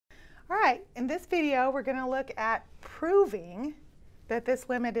All right, in this video, we're going to look at proving that this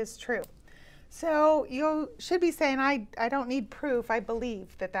limit is true. So you should be saying, I don't need proof, I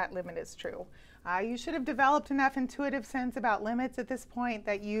believe that that limit is true. You should have developed enough intuitive sense about limits at this point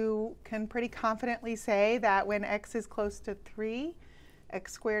that you can pretty confidently say that when x is close to 3,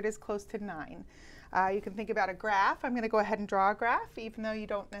 x squared is close to 9. You can think about a graph. I'm going to go ahead and draw a graph, even though you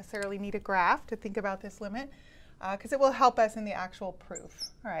don't necessarily need a graph to think about this limit, because it will help us in the actual proof.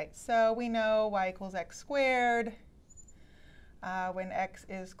 All right, so we know y equals x squared. When x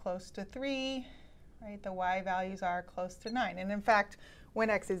is close to 3, right, the y values are close to 9. And in fact, when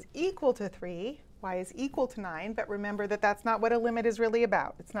x is equal to 3, y is equal to 9. But remember that that's not what a limit is really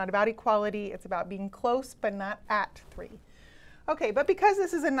about. It's not about equality. It's about being close but not at 3. OK, but because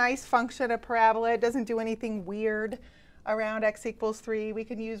this is a nice function, a parabola, it doesn't do anything weird around x equals 3, we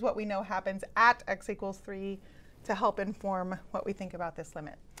can use what we know happens at x equals 3 to help inform what we think about this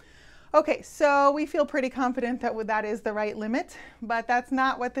limit. OK, so we feel pretty confident that that is the right limit, but that's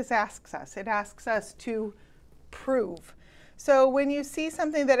not what this asks us. It asks us to prove. So when you see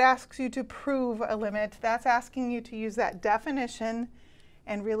something that asks you to prove a limit, that's asking you to use that definition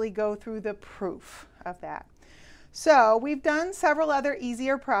and really go through the proof of that. So we've done several other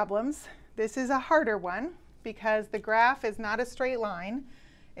easier problems. This is a harder one because the graph is not a straight line.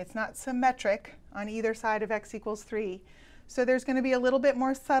 It's not symmetric on either side of x equals 3. So there's going to be a little bit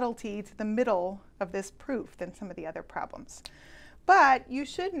more subtlety to the middle of this proof than some of the other problems. But you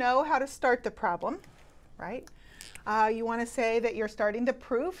should know how to start the problem, right? You want to say that you're starting the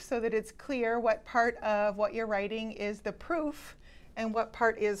proof so that it's clear what part of what you're writing is the proof and what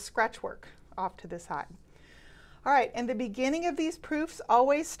part is scratch work off to the side. All right, and the beginning of these proofs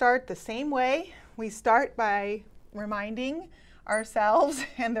always start the same way. We start by reminding ourselves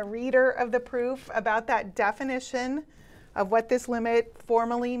and the reader of the proof about that definition of what this limit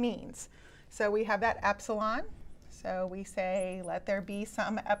formally means. So we have that epsilon. So we say, let there be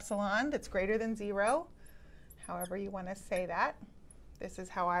some epsilon that's greater than 0, however you want to say that. This is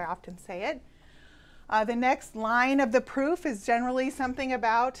how I often say it. The next line of the proof is generally something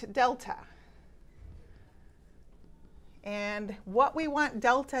about delta. And what we want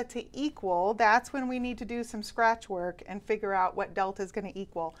delta to equal, that's when we need to do some scratch work and figure out what delta is going to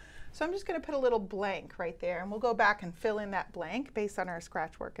equal. So I'm just going to put a little blank right there, and we'll go back and fill in that blank based on our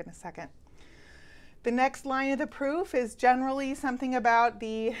scratch work in a second. The next line of the proof is generally something about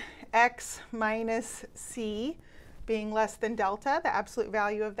the x minus c being less than delta, the absolute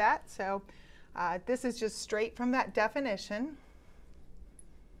value of that. So this is just straight from that definition.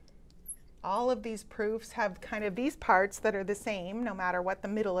 All of these proofs have kind of these parts that are the same, no matter what the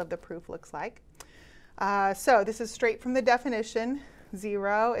middle of the proof looks like. So this is straight from the definition.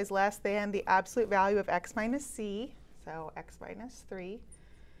 0 is less than the absolute value of x minus c, so x minus 3,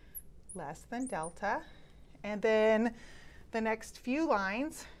 less than delta. And then the next few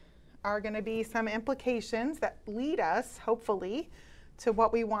lines are going to be some implications that lead us, hopefully, to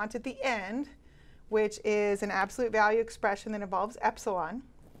what we want at the end, which is an absolute value expression that involves epsilon,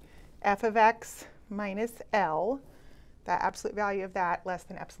 f of x minus L, the absolute value of that less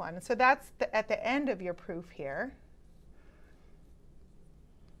than epsilon. And so that's at the end of your proof here.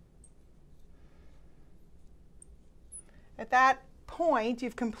 At that point,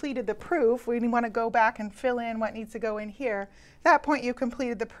 you've completed the proof. We want to go back and fill in what needs to go in here. At that point, you've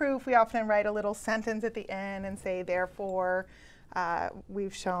completed the proof. We often write a little sentence at the end and say, therefore,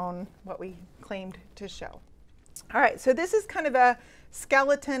 we've shown what we claimed to show. All right, so this is kind of a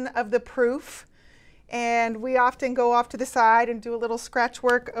skeleton of the proof. And we often go off to the side and do a little scratch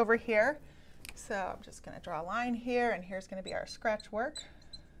work over here. So I'm just going to draw a line here, and here's going to be our scratch work.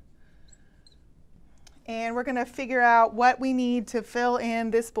 And we're going to figure out what we need to fill in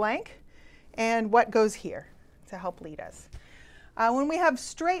this blank and what goes here to help lead us. When we have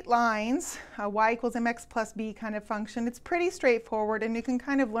straight lines, a y equals mx plus b kind of function, it's pretty straightforward, and you can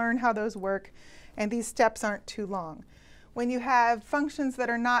kind of learn how those work, and these steps aren't too long. When you have functions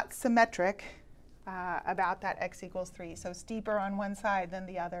that are not symmetric about that x equals 3, so steeper on one side than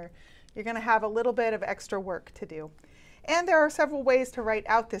the other, you're going to have a little bit of extra work to do. And there are several ways to write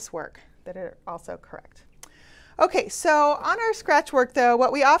out this work that are also correct. OK, so on our scratch work, though,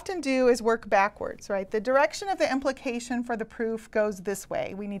 what we often do is work backwards, right? The direction of the implication for the proof goes this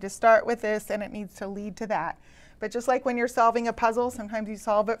way. We need to start with this, and it needs to lead to that. But just like when you're solving a puzzle, sometimes you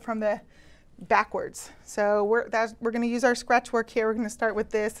solve it from the backwards. So we're going to use our scratch work here. We're going to start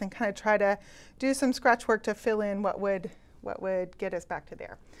with this and kind of try to do some scratch work to fill in what would get us back to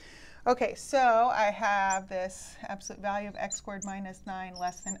there. OK, so I have this absolute value of x squared minus 9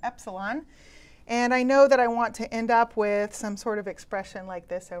 less than epsilon. And I know that I want to end up with some sort of expression like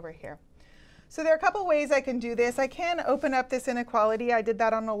this over here. So there are a couple ways I can do this. I can open up this inequality. I did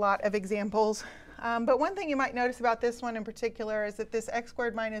that on a lot of examples. But one thing you might notice about this one in particular is that this x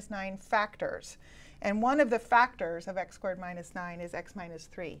squared minus 9 factors. And one of the factors of x squared minus 9 is x minus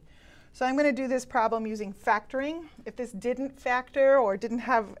 3. So I'm going to do this problem using factoring. If this didn't factor or didn't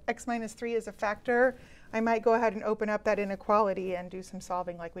have x minus 3 as a factor, I might go ahead and open up that inequality and do some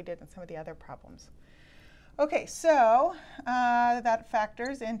solving like we did in some of the other problems. OK, so that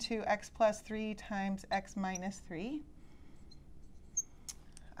factors into x plus 3 times x minus 3.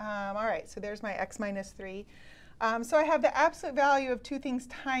 All right, so there's my x minus 3. So I have the absolute value of two things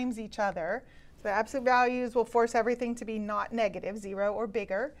times each other. So the absolute values will force everything to be not negative, 0 or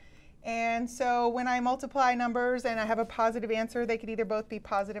bigger. And so when I multiply numbers and I have a positive answer, they could either both be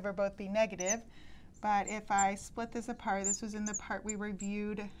positive or both be negative. But if I split this apart, this was in the part we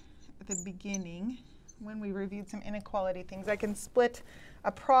reviewed at the beginning when we reviewed some inequality things. I can split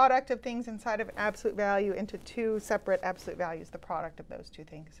a product of things inside of an absolute value into two separate absolute values, the product of those two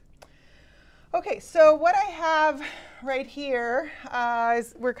things. OK, so what I have right here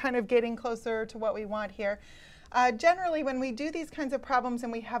is we're kind of getting closer to what we want here. Generally, when we do these kinds of problems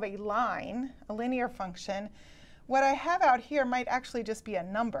and we have a line, a linear function, what I have out here might actually just be a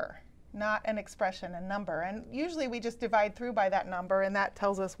number, not an expression, a number. And usually we just divide through by that number, and that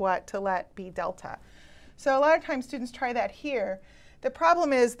tells us what to let be delta. So a lot of times students try that here. The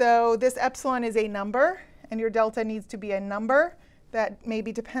problem is, though, this epsilon is a number, and your delta needs to be a number that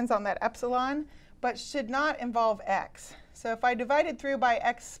maybe depends on that epsilon, but should not involve x. So if I divided through by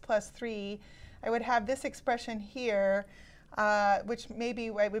x plus 3, I would have this expression here, which maybe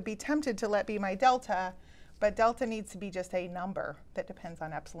I would be tempted to let be my delta, but delta needs to be just a number that depends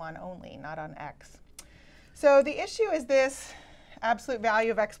on epsilon only, not on x. So the issue is this absolute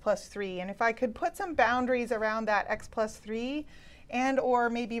value of x plus 3. And if I could put some boundaries around that x plus 3 and or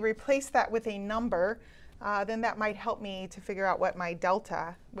maybe replace that with a number, then that might help me to figure out what my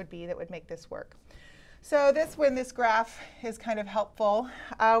delta would be that would make this work. So when this graph is kind of helpful.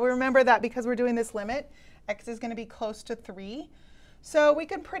 We remember that because we're doing this limit, x is going to be close to 3. So we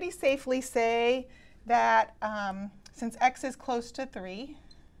can pretty safely say that since x is close to 3,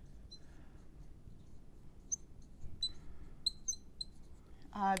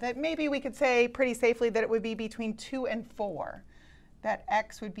 that maybe we could say pretty safely that it would be between 2 and 4, that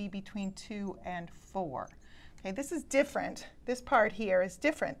x would be between 2 and 4. Okay, this is different. This part here is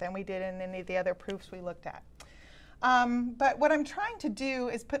different than we did in any of the other proofs we looked at. But what I'm trying to do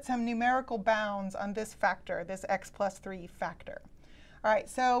is put some numerical bounds on this factor, this x plus 3 factor. All right,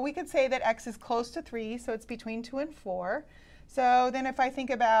 so we could say that x is close to 3, so it's between 2 and 4. So then if I think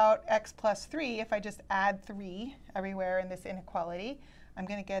about x plus 3, if I just add 3 everywhere in this inequality, I'm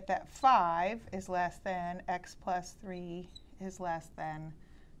going to get that 5 is less than x plus 3 is less than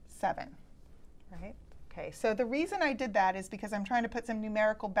 7. Right? OK, so the reason I did that is because I'm trying to put some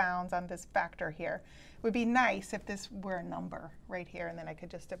numerical bounds on this factor here. It would be nice if this were a number right here, and then I could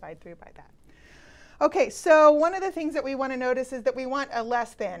just divide through by that. OK, so one of the things that we want to notice is that we want a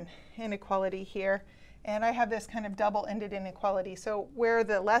less than inequality here. And I have this kind of double-ended inequality. So where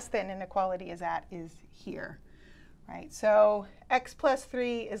the less than inequality is at is here. Right, so x plus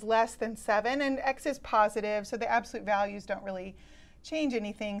 3 is less than 7, and x is positive, so the absolute values don't really change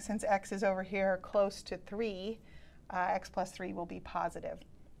anything since x is over here close to 3. X plus 3 will be positive.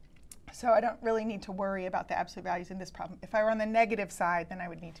 So I don't really need to worry about the absolute values in this problem. If I were on the negative side, then I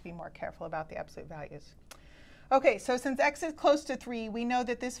would need to be more careful about the absolute values. OK, so since x is close to 3, we know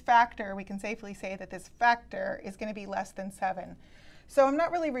that this factor, we can safely say that this factor is going to be less than 7. So I'm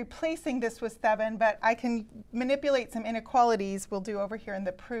not really replacing this with 7, but I can manipulate some inequalities we'll do over here in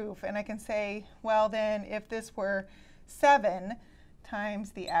the proof. And I can say, well, then if this were 7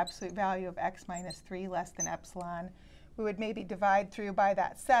 times the absolute value of x minus 3 less than epsilon, we would maybe divide through by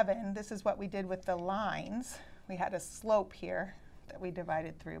that 7. This is what we did with the lines. We had a slope here that we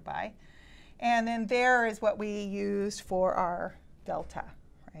divided through by. And then there is what we used for our delta.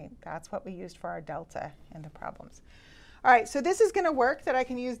 Right? That's what we used for our delta in the problems. All right, so this is going to work, that I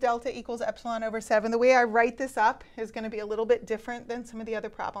can use delta equals epsilon over 7. The way I write this up is going to be a little bit different than some of the other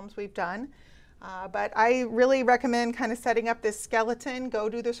problems we've done. But I really recommend kind of setting up this skeleton, go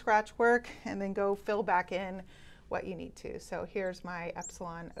do the scratch work, and then go fill back in what you need to. So here's my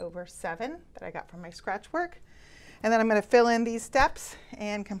epsilon over 7 that I got from my scratch work. And then I'm going to fill in these steps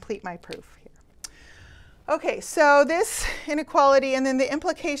and complete my proof here. OK, so this inequality and then the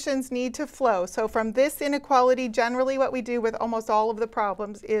implications need to flow. So from this inequality, generally what we do with almost all of the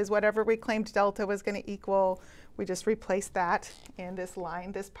problems is whatever we claimed delta was going to equal, we just replace that in this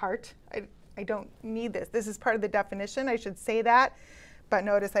line, this part. I don't need this. This is part of the definition. I should say that. But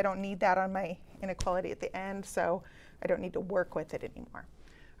notice I don't need that on my inequality at the end, so I don't need to work with it anymore.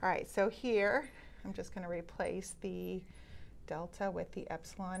 All right, so here I'm just going to replace the delta with the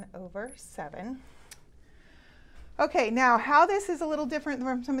epsilon over 7. Okay, now how this is a little different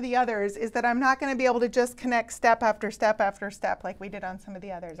from some of the others is that I'm not going to be able to just connect step after step after step like we did on some of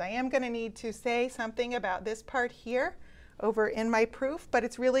the others. I am going to need to say something about this part here over in my proof, but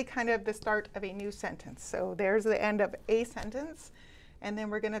it's really kind of the start of a new sentence. So there's the end of a sentence, and then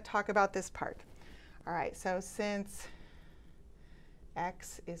we're going to talk about this part. All right, so since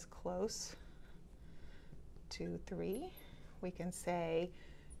x is close to 3, we can say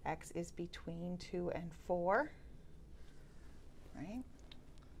x is between 2 and 4. Right?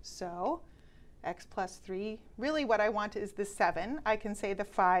 So x plus 3, really what I want is the 7. I can say the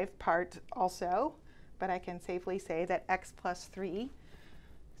 5 part also, but I can safely say that x plus 3,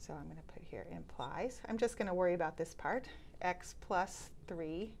 so I'm going to put here implies. I'm just going to worry about this part, x plus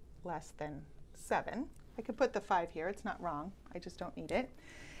 3 less than 7. I could put the 5 here. It's not wrong. I just don't need it.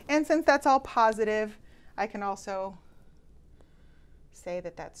 And since that's all positive, I can also say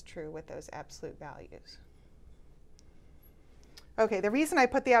that that's true with those absolute values. Okay, the reason I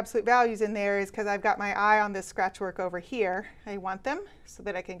put the absolute values in there is because I've got my eye on this scratch work over here. I want them so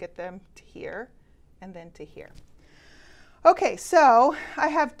that I can get them to here and then to here. Okay, so I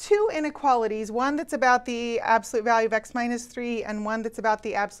have two inequalities, one that's about the absolute value of x minus 3 and one that's about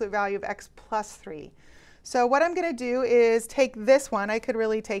the absolute value of x plus 3. So what I'm going to do is take this one. I could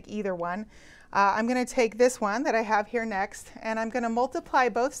really take either one. I'm going to take this one that I have here next, and I'm going to multiply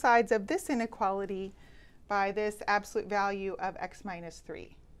both sides of this inequality by this absolute value of x minus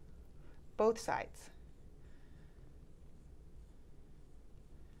 3, both sides.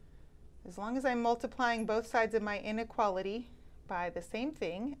 As long as I'm multiplying both sides of my inequality by the same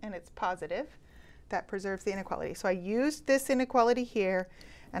thing, and it's positive, that preserves the inequality. So I used this inequality here,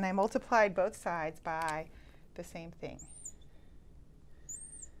 and I multiplied both sides by the same thing.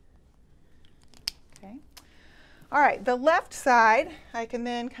 Okay. All right, the left side, I can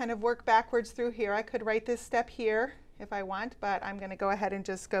then kind of work backwards through here. I could write this step here if I want, but I'm going to go ahead and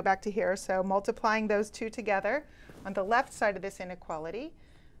just go back to here. So multiplying those two together, on the left side of this inequality,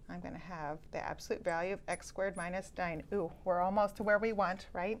 I'm going to have the absolute value of x squared minus 9. Ooh, we're almost to where we want,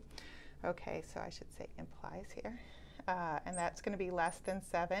 right? Okay, so I should say implies here. And that's going to be less than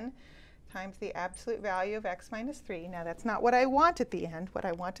 7 times the absolute value of x minus 3. Now, that's not what I want at the end. What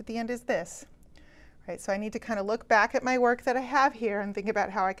I want at the end is this. Right, so I need to kind of look back at my work that I have here and think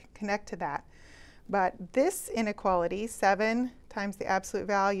about how I can connect to that. But this inequality, 7 times the absolute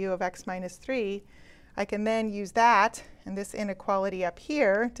value of x minus 3, I can then use that and this inequality up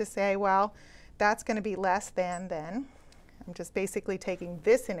here to say, well, that's going to be less than then. I'm just basically taking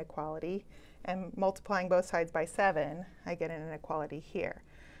this inequality and multiplying both sides by 7. I get an inequality here.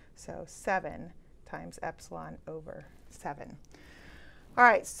 So 7 times epsilon over 7. All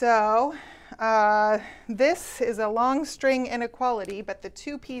right, so this is a long string inequality, but the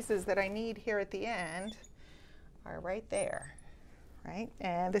two pieces that I need here at the end are right there, right?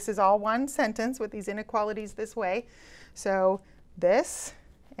 And this is all one sentence with these inequalities this way. So this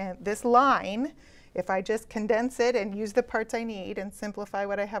and this line, if I just condense it and use the parts I need and simplify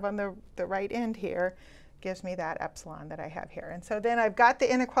what I have on the right end here, gives me that epsilon that I have here. And so then I've got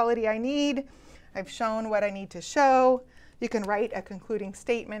the inequality I need. I've shown what I need to show. You can write a concluding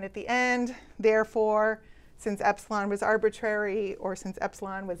statement at the end. Therefore, since epsilon was arbitrary, or since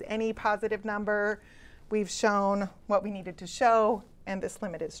epsilon was any positive number, we've shown what we needed to show, and this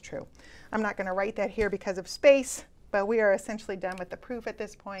limit is true. I'm not going to write that here because of space, but we are essentially done with the proof at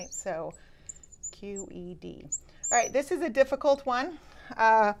this point, so QED. All right, this is a difficult one.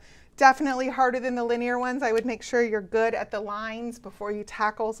 Definitely harder than the linear ones. I would make sure you're good at the lines before you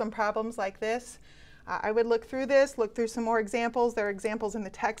tackle some problems like this. I would look through this, look through some more examples. There are examples in the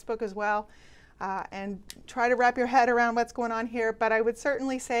textbook as well, and try to wrap your head around what's going on here. But I would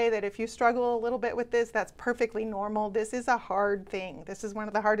certainly say that if you struggle a little bit with this, that's perfectly normal. This is a hard thing. This is one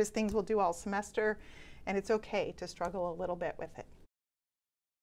of the hardest things we'll do all semester, and it's okay to struggle a little bit with it.